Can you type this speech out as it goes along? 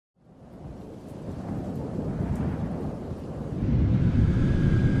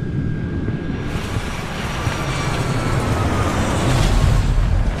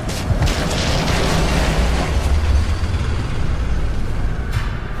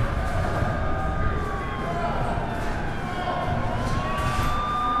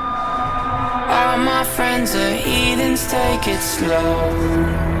friends are heathens, take it slow.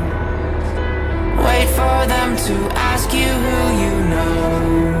 Wait for them to ask you who you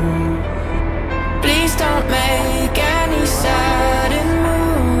know. Please don't make any sudden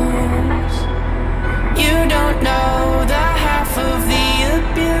moves. You don't know the half of the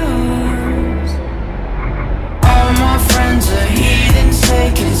abuse. All my friends are heathens,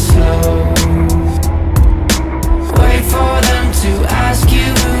 take it slow. Wait for them to ask you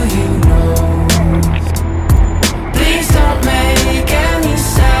who you know. Please don't make any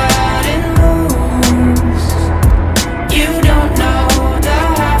sudden moves. You don't know the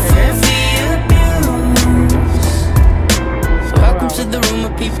half of the abuse. Welcome to the room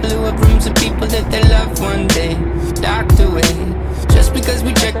of people who have rooms of people that they love one day docked away. Just because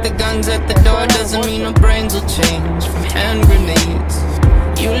we check the guns at the door doesn't mean our brains will change from hand grenades.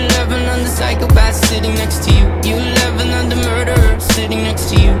 You living on the psychopath sitting next to you. You living on the murderer sitting next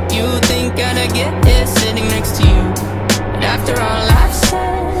to you. You think I'd get here sitting next to you. But after all I've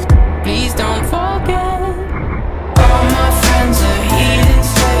said, please don't forget. All my friends are heathens,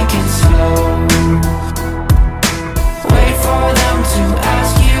 take it slow. Wait for them to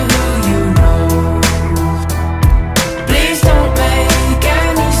ask you who you know. Please don't make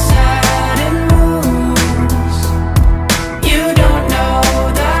any sudden moves. You don't know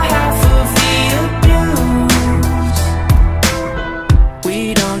the half of the abuse. We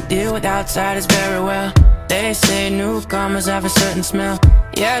don't deal with outsiders very well. They say newcomers have a certain smell.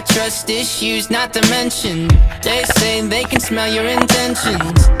 Yeah, trust issues not to mention. They say they can smell your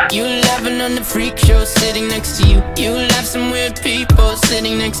intentions. You living on the freak show sitting next to you. You have some weird people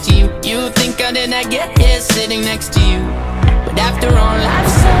sitting next to you. You think I did not get here sitting next to you. But after all I've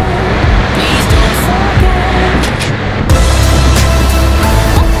said, please don't forget.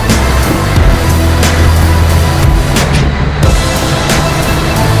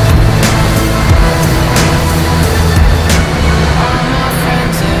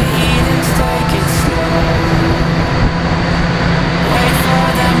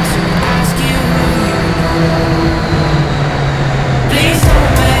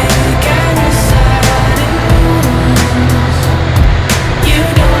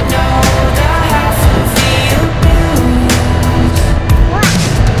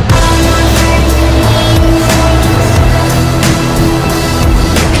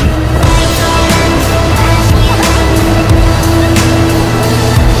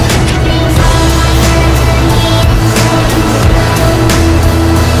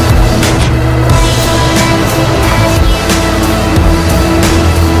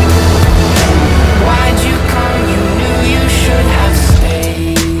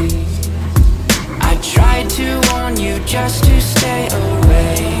 Just to stay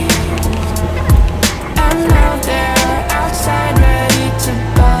away. And now they're outside ready to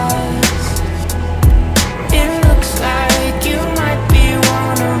buzz. It looks like you might be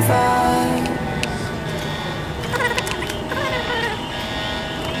one of us.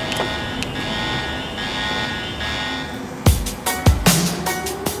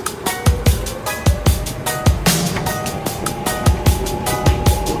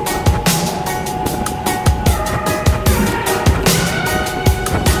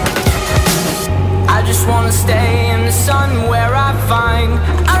 Wanna stay in the sun where I find.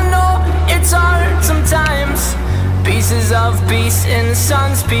 I know it's hard sometimes. Pieces of peace in the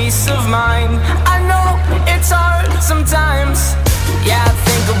sun's peace of mind. I know it's hard sometimes. Yeah, I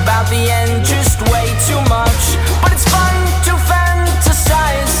think about the end just way too much. But it's fun to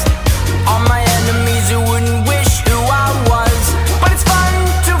fantasize on my enemies who wouldn't wish who I was. But it's fun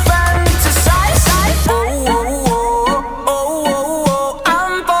to fantasize. Oh, oh, oh, oh, oh, oh,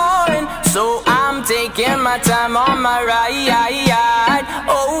 I'm falling, so I'm taking my time on my ride.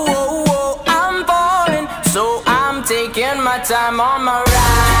 Oh, oh, oh, I'm falling, so I'm taking my time on my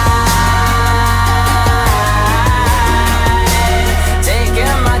ride.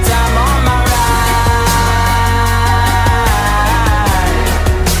 Taking my time on my ride.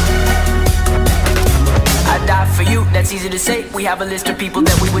 I die for you, that's easy to say. We have a list of people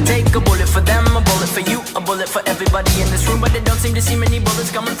that we would take. A bullet for them, a bullet for you, a bullet for everybody in this room. But they don't seem to see many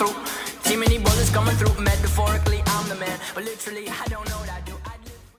bullets coming through. Too many bullets coming through. Metaphorically, I'm the man, but literally, I don't know what I do.